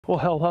Well,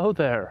 hello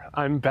there.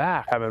 I'm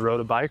back. I haven't rode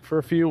a bike for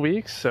a few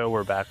weeks, so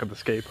we're back at the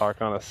skate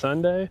park on a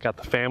Sunday. Got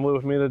the family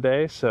with me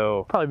today,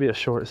 so probably be a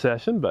short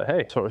session, but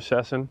hey, short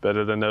session,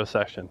 better than no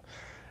session.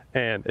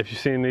 And if you've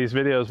seen these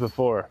videos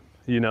before,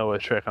 you know what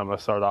trick I'm gonna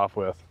start off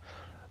with.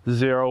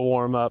 Zero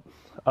warm up,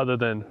 other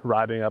than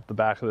riding up the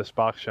back of this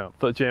box jump.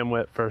 Foot jam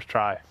whip, first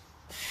try.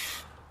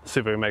 Let's see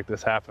if we can make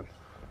this happen.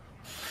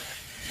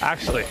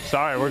 Actually,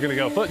 sorry, we're gonna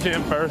go foot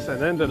jam first and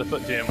then to the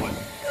foot jam whip.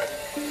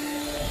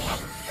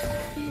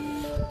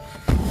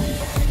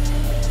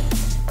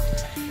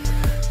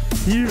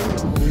 You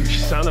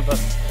son of a...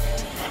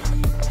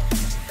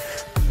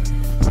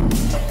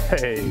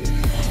 Hey.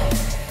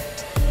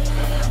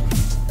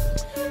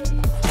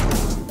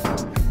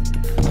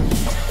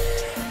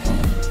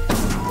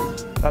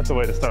 That's the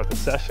way to start the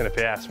session if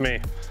you ask me.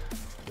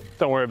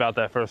 Don't worry about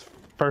that first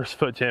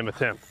foot jam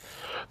attempt.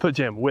 Foot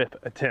jam whip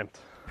attempt.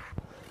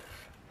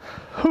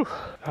 Whew.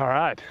 All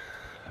right,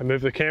 I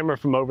moved the camera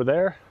from over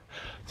there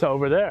to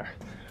over there.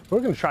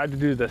 We're gonna try to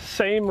do the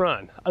same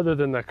run other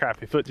than the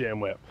crappy foot jam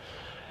whip.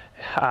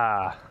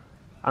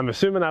 I'm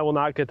assuming I will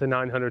not get the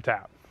 900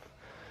 tap,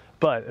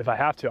 but if I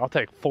have to, I'll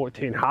take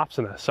 14 hops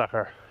in that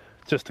sucker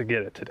just to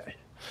get it today.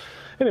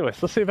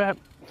 Anyways, let's see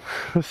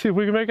if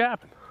we can make it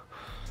happen.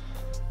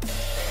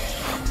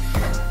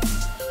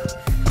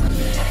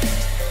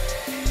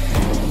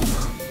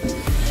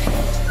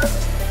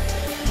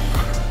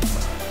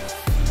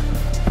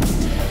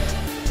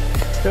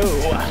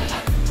 Go.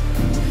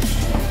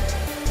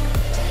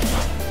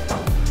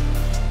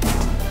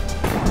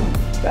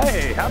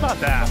 Hey, how about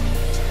that?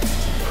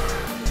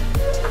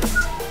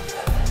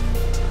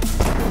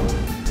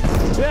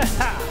 Yeah.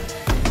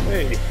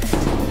 Hey.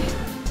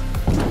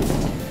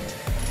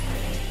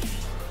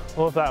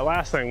 Well, if that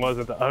last thing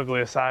wasn't the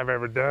ugliest I've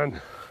ever done,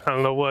 I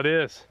don't know what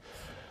is.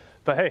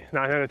 But hey,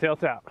 900 tail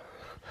tap.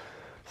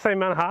 Same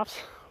amount of hops,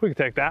 we can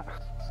take that.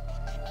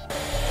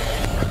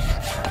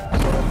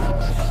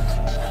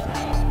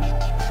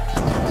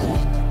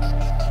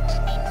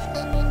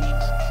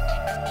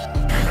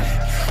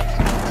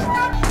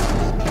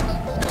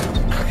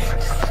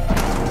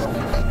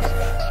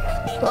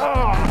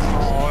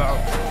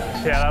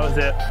 Yeah, that was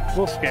it. A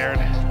little scared.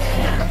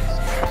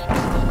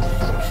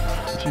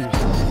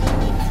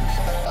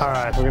 Jeez. All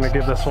right, we're gonna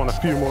give this one a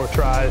few more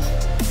tries.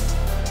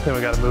 Then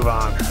we gotta move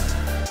on.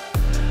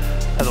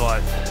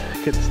 Otherwise,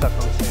 getting stuck on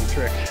the same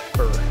trick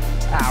for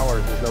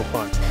hours is no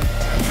fun.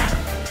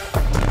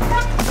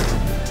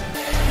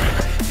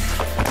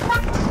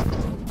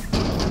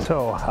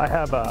 So I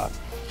have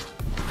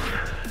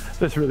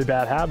this really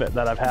bad habit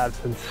that I've had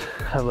since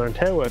I learned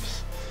tail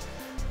whips,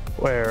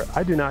 where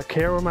I do not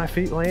care where my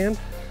feet land.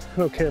 I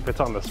don't care if it's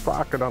on the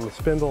sprocket, on the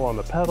spindle, on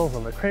the pedals,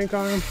 on the crank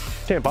arm.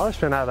 Can't bother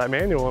spin out of that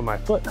manual when my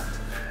foot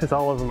is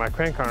all over my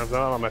crank arms,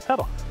 not on my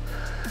pedal.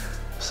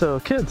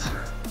 So kids,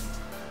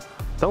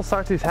 don't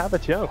start these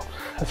habits young.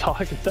 That's all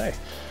I can say.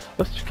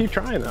 Let's just keep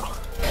trying though.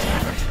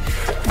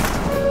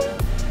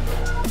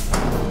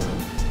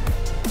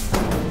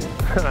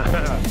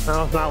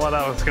 That's not what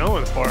I was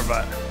going for,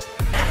 but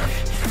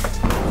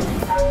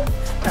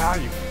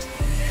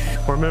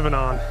we're moving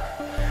on.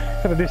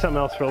 Gonna do something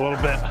else for a little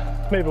bit.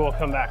 Maybe we'll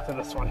come back to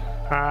this one.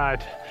 All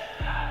right,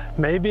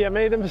 maybe I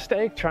made a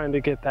mistake trying to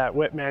get that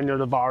whip manual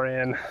to bar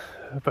in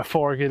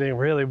before getting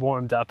really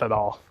warmed up at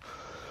all.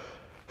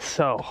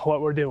 So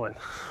what we're doing,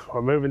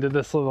 we're moving to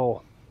this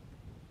little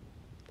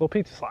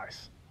pizza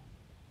slice.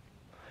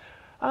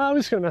 I'm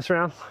just gonna mess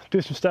around, do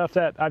some stuff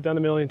that I've done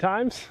a million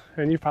times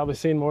and you've probably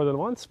seen more than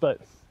once, but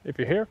if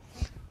you're here,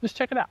 just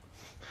check it out.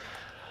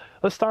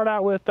 Let's start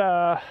out with,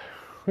 we're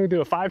gonna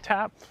do a 5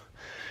 tap,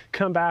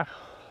 come back,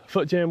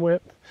 foot jam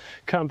whip,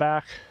 come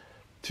back,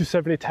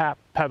 270 tap,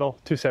 pedal,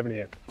 270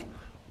 in.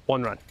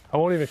 One run. I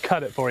won't even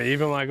cut it for you,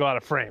 even when I go out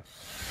of frame.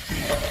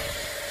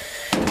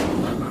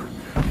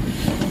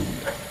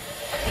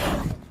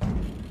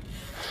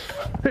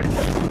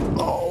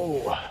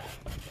 Oh.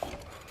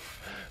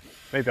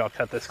 Maybe I'll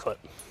cut this clip.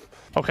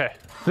 Okay,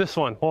 this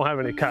one won't have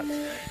any cuts,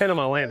 and I'm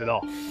gonna land it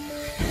all.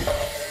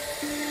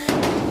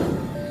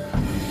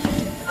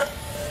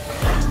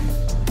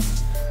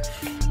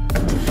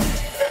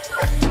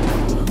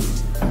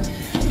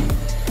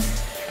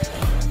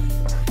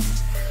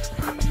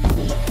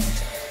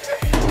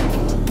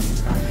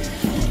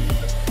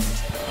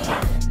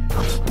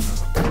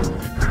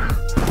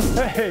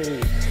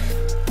 Hey,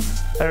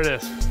 there it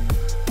is.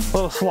 A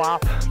little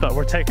slop, but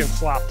we're taking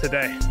slop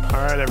today.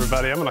 All right,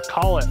 everybody, I'm gonna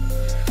call it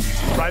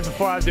right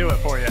before I do it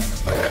for you.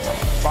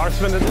 Bar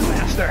spin a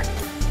disaster.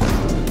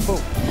 Ooh.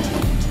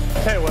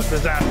 Hey, what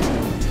disaster?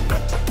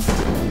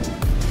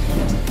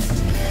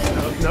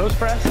 Nose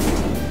press.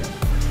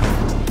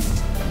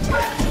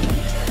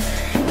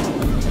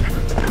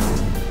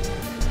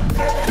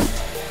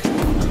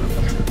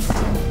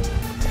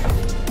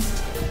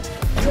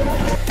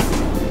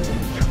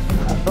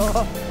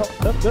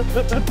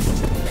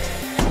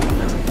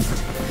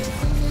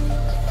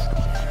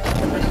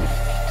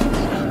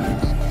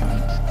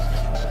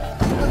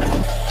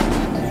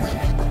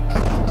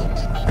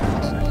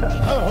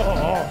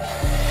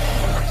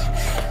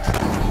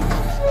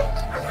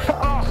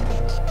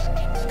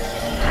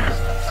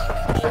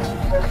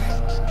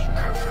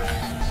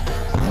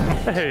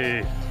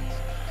 Hey,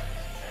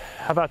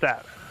 how about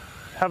that?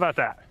 How about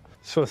that?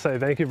 Just want to say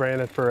thank you,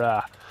 Brandon,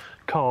 for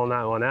calling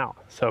that one out.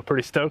 So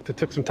pretty stoked. It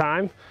took some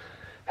time.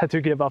 Had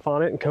to give up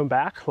on it and come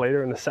back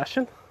later in the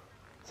session.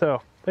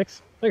 So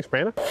thanks,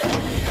 Brandon.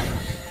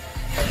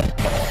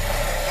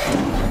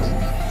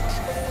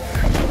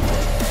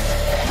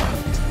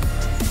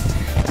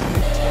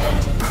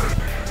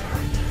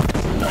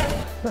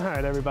 All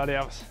right, everybody,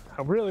 I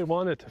really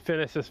wanted to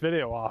finish this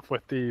video off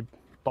with the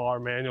bar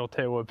manual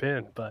tailwhip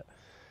pin, but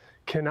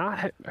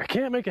I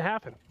can't make it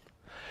happen.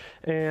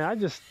 And I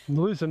just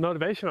lose the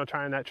motivation on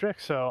trying that trick.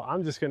 So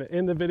I'm just gonna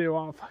end the video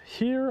off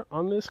here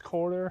on this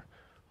corner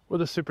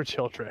with a super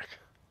chill trick.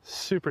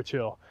 Super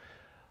chill.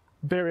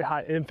 Very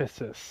high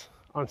emphasis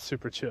on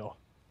super chill.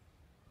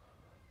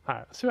 All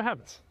right, let's see what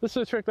happens. This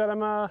is a trick that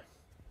I'm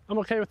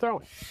okay with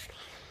throwing.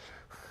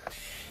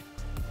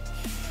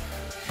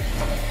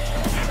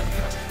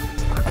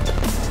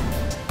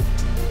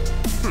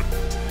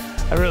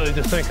 I really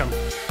just think I'm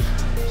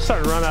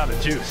starting to run out of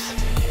juice.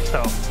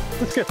 So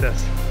let's get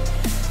this.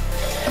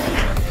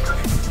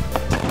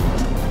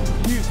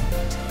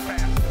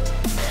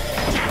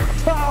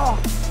 Oh!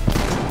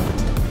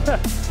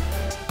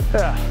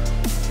 Yeah.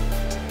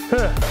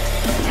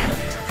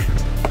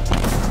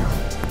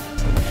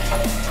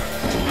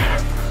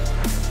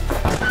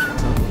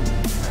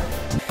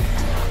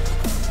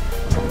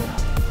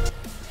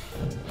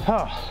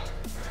 Oh.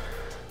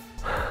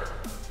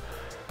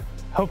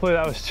 Hopefully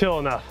that was chill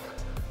enough.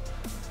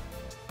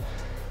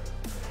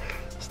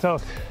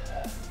 Stoked.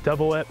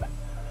 Double whip,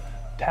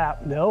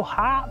 tap, no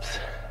hops,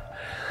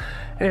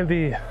 and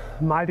the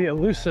mighty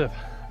elusive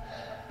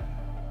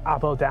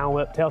elbow down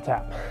whip tail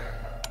tap.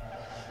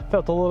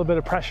 Felt a little bit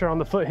of pressure on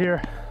the foot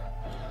here,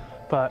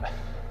 but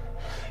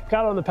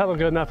got on the pedal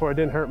good enough where it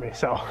didn't hurt me.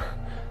 So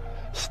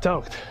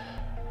stoked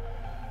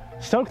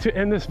to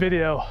end this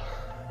video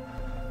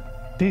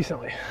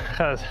decently,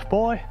 because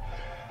boy,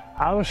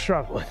 I was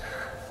struggling.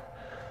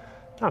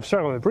 I'm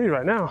struggling to breathe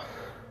right now.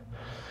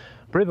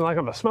 Breathing like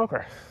I'm a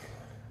smoker.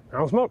 I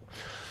don't smoke.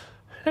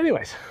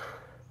 Anyways,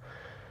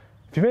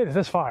 if you made it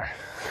this far,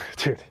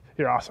 dude,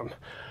 you're awesome.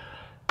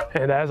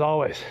 And as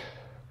always,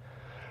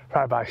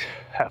 ride bikes,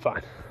 have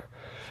fun.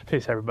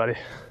 Peace, everybody.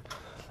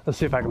 Let's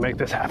see if I can make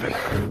this happen.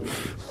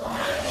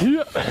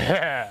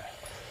 Yeah.